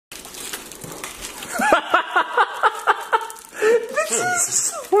This is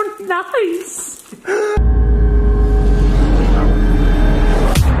so nice.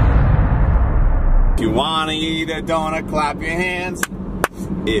 If you wanna eat a donut, clap your hands.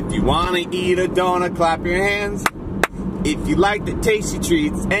 If you wanna eat a donut, clap your hands. If you like the tasty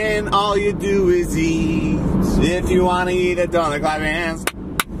treats and all you do is eat. If you wanna eat a donut, clap your hands.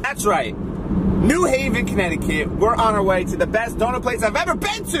 That's right. New Haven, Connecticut. We're on our way to the best donut place I've ever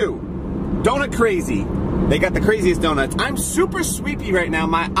been to. Donut Crazy. They got the craziest donuts. I'm super sleepy right now.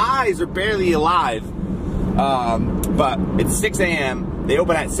 My eyes are barely alive. But it's 6 a.m. They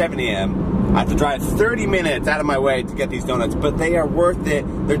open at 7 a.m. I have to drive 30 minutes out of my way to get these donuts, but they are worth it.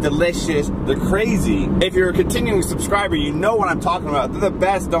 They're delicious. They're crazy. If you're a continuing subscriber, you know what I'm talking about. They're the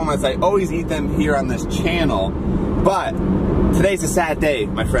best donuts. I always eat them here on this channel. But today's a sad day,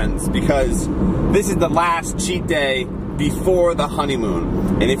 my friends, because this is the last cheat day before the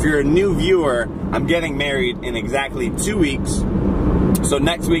honeymoon. And if you're a new viewer, I'm getting married in exactly 2 weeks. So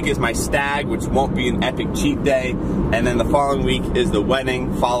next week is my stag, which won't be an epic cheat day. And then the following week is the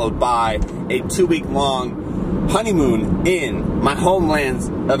wedding, followed by a 2-week-long honeymoon in my homelands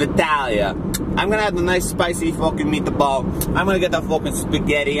of Italia. I'm gonna have the nice spicy fucking meatball. I'm gonna get the fucking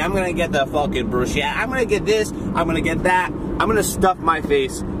spaghetti. I'm gonna get the fucking bruschetta. I'm gonna get this. I'm gonna get that. I'm gonna stuff my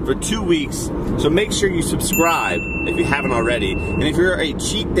face for 2 weeks. So make sure you subscribe if you haven't already. And if you're a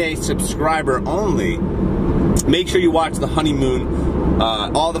cheat day subscriber only, make sure you watch the honeymoon,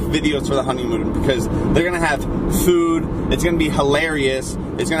 all the videos for the honeymoon, because they're gonna have food. It's gonna be hilarious.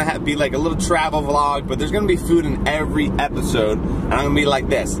 It's gonna be like a little travel vlog, but there's gonna be food in every episode. And I'm gonna be like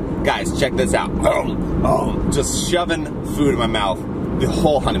this. Guys, check this out. Just shoving food in my mouth the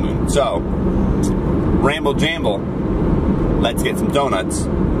whole honeymoon. So, ramble jamble. Let's get some donuts.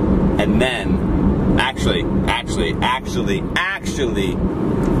 And then, actually,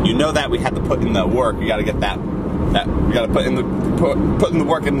 you know that we have to put in the work. We gotta get that we gotta put in the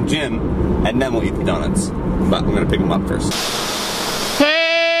work in the gym, and then we'll eat the donuts. But I'm gonna pick them up first.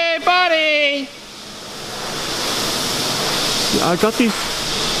 Hey, buddy! I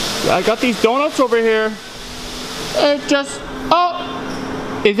got these donuts over here.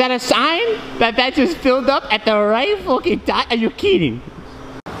 Is that a sign that just filled up at the right fucking time? Are you kidding?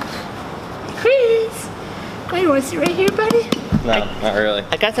 Chris, you want to sit right here, buddy? No, not really.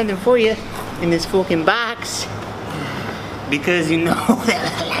 I got something for you in this fucking box. Because you know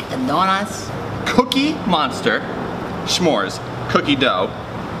that I like the donuts. Cookie Monster, s'mores, cookie dough,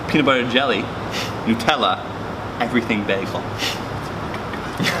 peanut butter jelly, Nutella, everything bagel.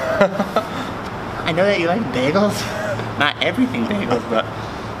 I know that you like bagels. Not everything bagels, but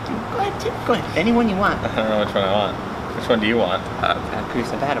go ahead. Anyone you want. I don't know which one I want. Which one do you want? Chris,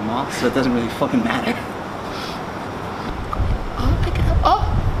 I've had them all, so it doesn't really fucking matter. Oh, pick it up.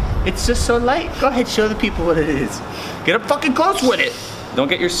 Oh, it's just so light. Go ahead, show the people what it is. Get up fucking close with it. Don't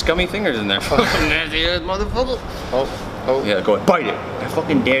get your scummy fingers in there. Fucking nasty ass motherfucker. Oh, yeah, go ahead. Bite it. I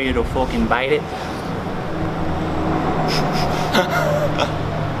fucking dare you to fucking bite it.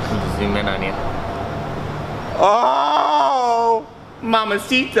 Let me zoom in on you. Oh,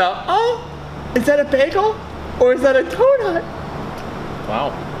 mamacita. Oh, is that a bagel or is that a donut?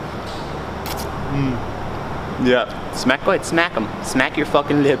 Wow. Yeah. Go ahead, smack them. Smack your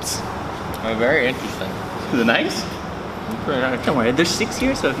fucking lips. Very interesting. Is it nice? Very nice. Don't worry, there's 6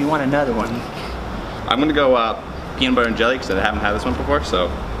 here, so if you want another one. I'm gonna go peanut butter and jelly because I haven't had this one before.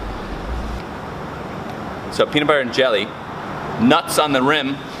 So peanut butter and jelly, nuts on the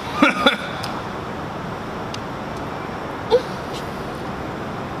rim.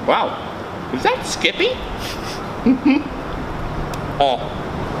 Wow, is that Skippy? Oh,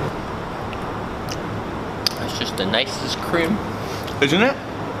 That's just the nicest cream. isn't it?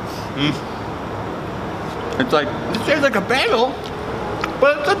 It's like, it tastes like a bagel,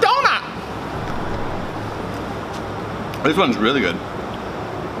 but it's a donut. This one's really good.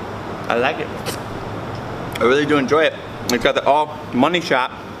 I like it. I really do enjoy it. It's got the money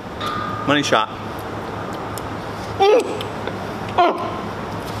shot. Money shot.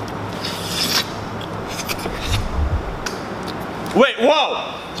 Wait,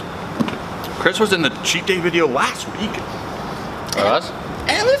 whoa! Chris was in the cheat day video last week. I was?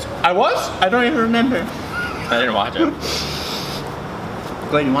 Alice? I was? I don't even remember. I didn't watch it.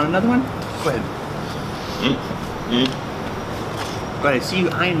 Go ahead, you want another one? Go ahead. Go ahead, I see you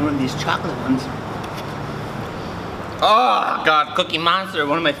eyeing one of these chocolate ones. Oh, God, Cookie Monster,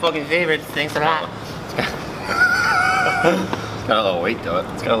 one of my fucking favorites. Thanks a lot. It's got a little weight to it.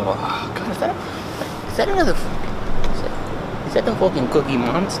 It's got a little. Oh, God, is that another? Is that the fucking Cookie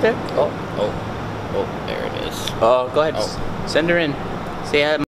Monster? Oh, there it is. Oh, go ahead. Send her in. Say hi.